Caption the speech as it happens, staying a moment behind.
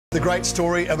The great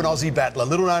story of an Aussie battler.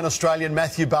 Little-known Australian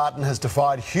Matthew Barton has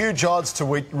defied huge odds to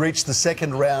reach the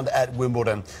second round at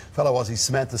Wimbledon. Fellow Aussie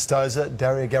Samantha Stosur,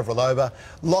 Daria Gavrilova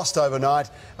lost overnight,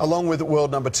 along with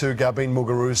world number 2 Garbine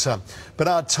Muguruza.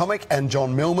 Bernard Tomic and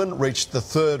John Millman reached the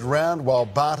third round, while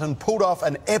Barton pulled off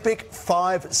an epic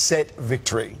 5-set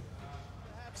victory.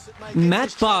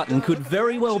 Matt Barton could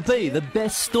very well be the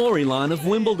best storyline of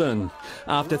Wimbledon.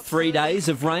 After 3 days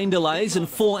of rain delays and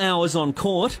 4 hours on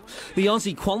court, the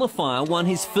Aussie qualifier won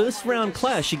his first round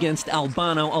clash against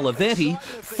Albano Olivetti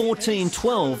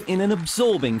 14-12 in an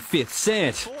absorbing fifth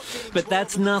set. But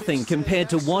that's nothing compared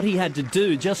to what he had to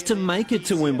do just to make it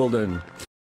to Wimbledon.